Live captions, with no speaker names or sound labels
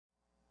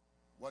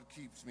What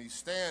keeps me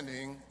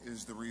standing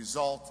is the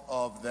result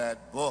of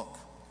that book.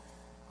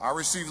 I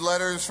received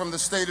letters from the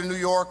state of New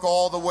York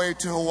all the way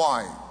to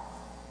Hawaii,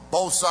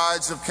 both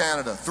sides of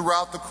Canada,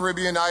 throughout the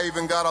Caribbean. I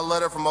even got a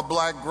letter from a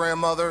black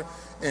grandmother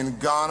in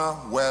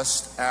Ghana,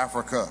 West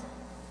Africa.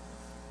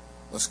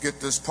 Let's get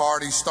this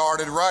party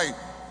started right.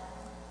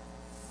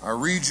 I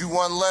read you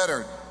one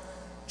letter.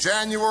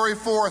 January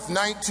 4th,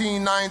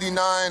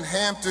 1999,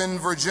 Hampton,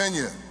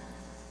 Virginia.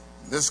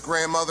 This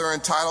grandmother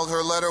entitled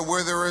her letter,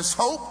 "Where there is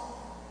hope,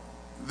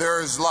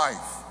 there is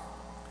life."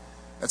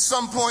 At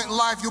some point in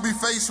life, you'll be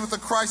faced with a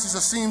crisis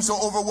that seems so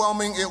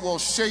overwhelming it will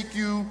shake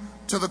you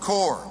to the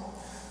core.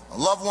 A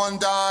loved one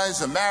dies,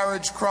 a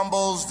marriage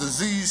crumbles,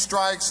 disease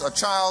strikes, a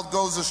child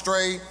goes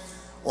astray,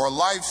 or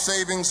life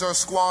savings are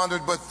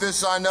squandered. But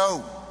this I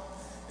know,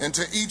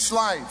 into each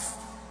life,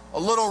 a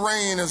little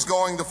rain is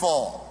going to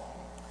fall.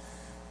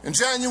 In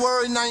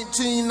January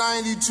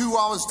 1992,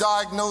 I was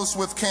diagnosed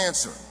with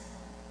cancer.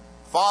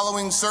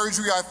 Following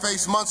surgery, I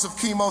faced months of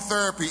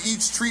chemotherapy.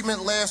 Each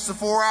treatment lasted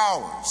 4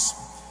 hours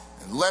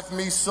and left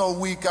me so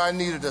weak I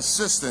needed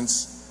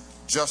assistance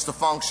just to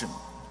function.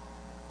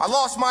 I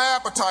lost my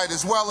appetite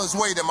as well as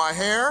weight, and my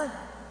hair,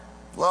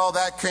 well,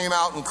 that came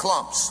out in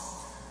clumps.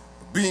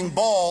 Being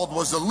bald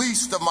was the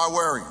least of my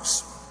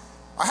worries.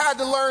 I had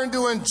to learn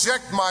to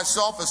inject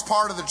myself as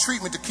part of the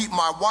treatment to keep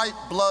my white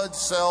blood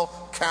cell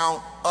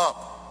count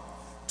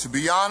up. To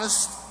be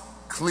honest,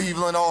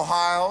 Cleveland,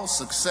 Ohio,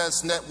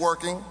 success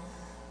networking,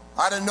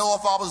 I didn't know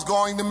if I was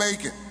going to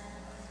make it.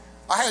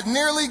 I had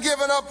nearly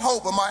given up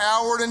hope. In my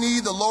hour of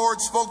need, the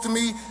Lord spoke to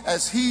me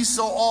as He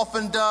so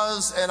often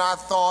does, and I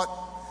thought,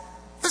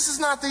 this is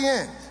not the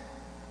end.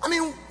 I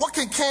mean, what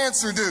can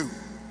cancer do?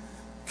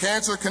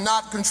 Cancer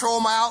cannot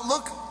control my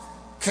outlook.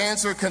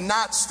 Cancer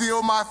cannot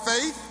steal my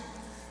faith.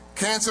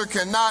 Cancer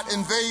cannot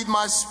invade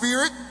my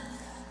spirit.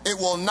 It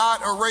will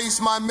not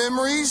erase my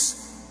memories,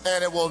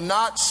 and it will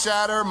not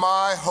shatter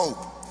my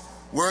hope.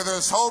 Where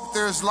there's hope,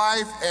 there's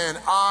life, and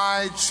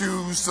I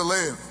choose to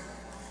live.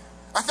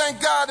 I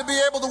thank God to be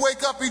able to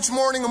wake up each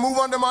morning and move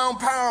under my own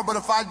power, but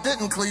if I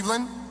didn't,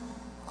 Cleveland,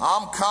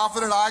 I'm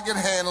confident I can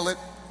handle it.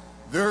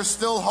 There's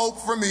still hope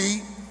for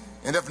me,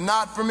 and if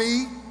not for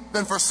me,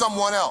 then for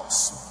someone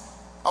else.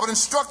 I would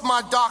instruct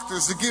my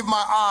doctors to give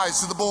my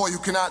eyes to the boy who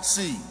cannot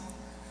see,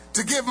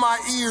 to give my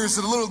ears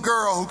to the little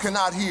girl who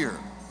cannot hear,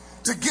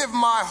 to give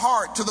my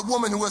heart to the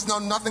woman who has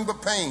known nothing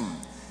but pain,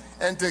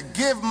 and to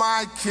give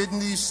my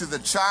kidneys to the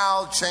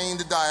child chained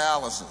to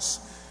dialysis.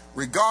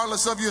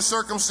 Regardless of your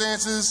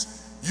circumstances,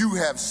 you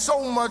have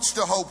so much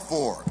to hope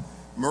for.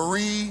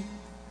 Marie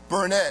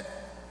Burnett.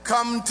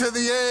 Come to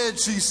the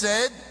edge, he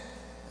said.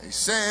 They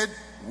said,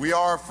 we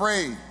are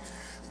afraid.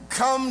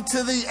 Come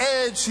to the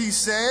edge, he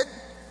said.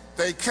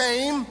 They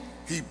came,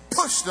 he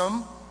pushed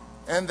them,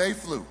 and they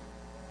flew.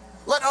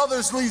 Let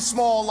others lead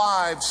small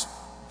lives,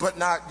 but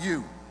not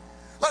you.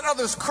 Let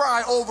others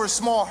cry over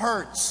small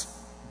hurts,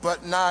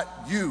 but not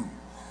you.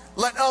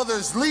 Let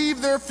others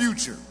leave their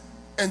future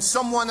in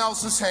someone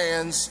else's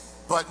hands,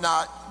 but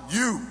not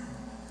you.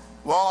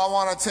 Well, I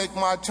want to take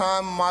my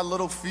time, my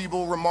little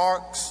feeble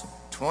remarks,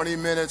 20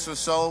 minutes or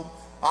so.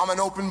 I'm an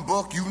open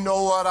book. You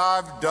know what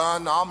I've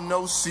done. I'm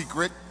no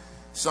secret.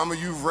 Some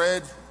of you've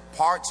read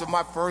parts of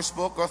my first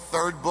book or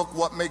third book,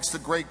 What Makes the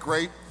Great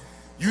Great.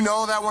 You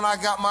know that when I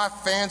got my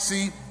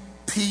fancy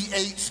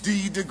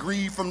PhD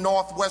degree from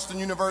Northwestern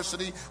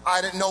University, I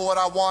didn't know what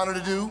I wanted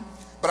to do,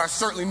 but I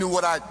certainly knew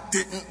what I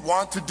didn't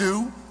want to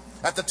do.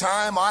 At the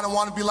time, I didn't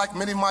want to be like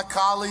many of my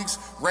colleagues,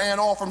 ran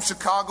off from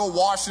Chicago,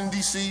 Washington,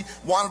 D.C.,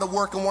 wanted to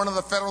work in one of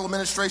the federal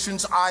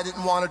administrations. I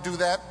didn't want to do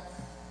that.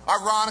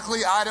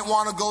 Ironically, I didn't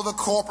want to go the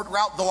corporate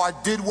route, though I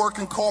did work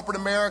in corporate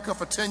America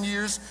for 10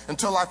 years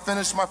until I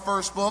finished my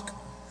first book.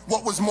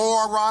 What was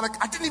more ironic,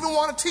 I didn't even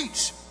want to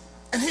teach.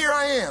 And here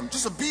I am,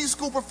 just a B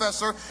school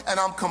professor, and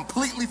I'm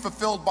completely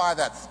fulfilled by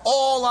that.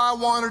 All I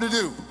wanted to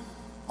do,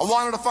 I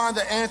wanted to find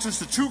the answers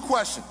to two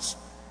questions.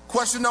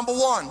 Question number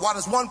one, why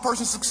does one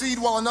person succeed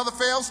while another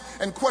fails?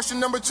 And question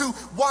number two,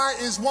 why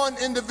is one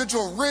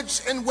individual rich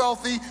and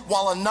wealthy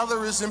while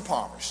another is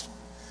impoverished?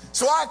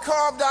 So I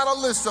carved out a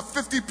list of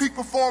 50 peak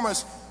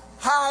performers,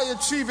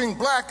 high-achieving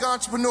black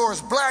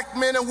entrepreneurs, black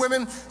men and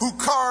women who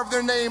carved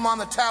their name on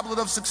the tablet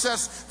of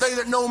success. They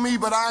didn't know me,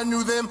 but I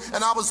knew them,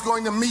 and I was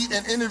going to meet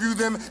and interview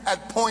them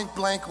at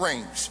point-blank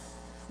range.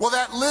 Well,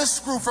 that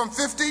list grew from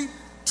 50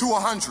 to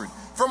 100,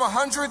 from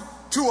 100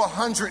 to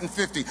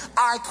 150.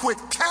 I quit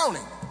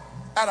counting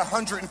at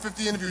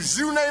 150 interviews.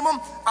 You name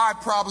them, I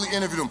probably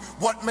interviewed them.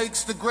 What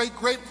makes the great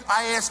great?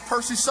 I asked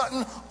Percy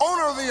Sutton,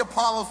 owner of the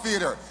Apollo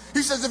Theater.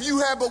 He says, if you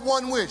had but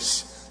one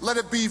wish, let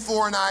it be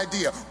for an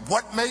idea.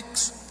 What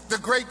makes the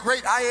great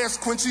great? I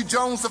asked Quincy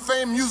Jones, the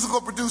famed musical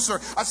producer.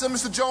 I said,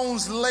 Mr.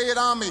 Jones, lay it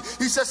on me.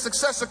 He said,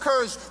 success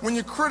occurs when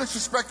your critics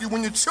respect you,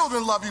 when your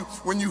children love you,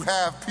 when you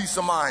have peace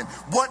of mind.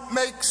 What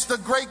makes the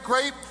great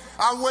great?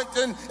 I went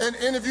and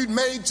interviewed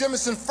Mae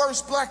Jemison,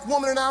 first black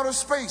woman in outer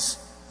space.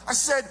 I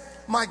said,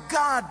 my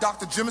God,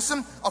 Dr.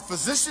 Jemison, a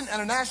physician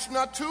and an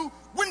astronaut too?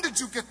 When did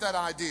you get that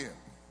idea?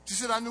 She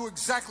said, I knew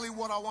exactly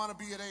what I want to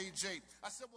be at age 8. I said, well